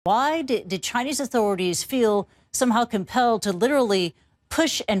Why did Chinese authorities feel somehow compelled to literally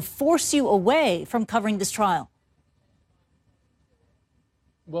push and force you away from covering this trial?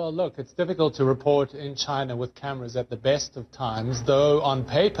 Well, look, it's difficult to report in China with cameras at the best of times, though on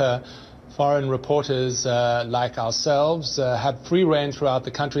paper, foreign reporters like ourselves have free rein throughout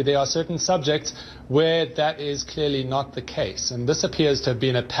the country. There are certain subjects where that is clearly not the case. And this appears to have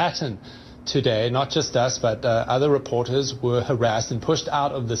been a pattern today. Not just us, but other reporters were harassed and pushed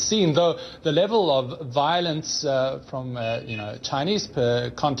out of the scene, though the level of violence from Chinese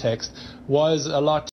context was a lot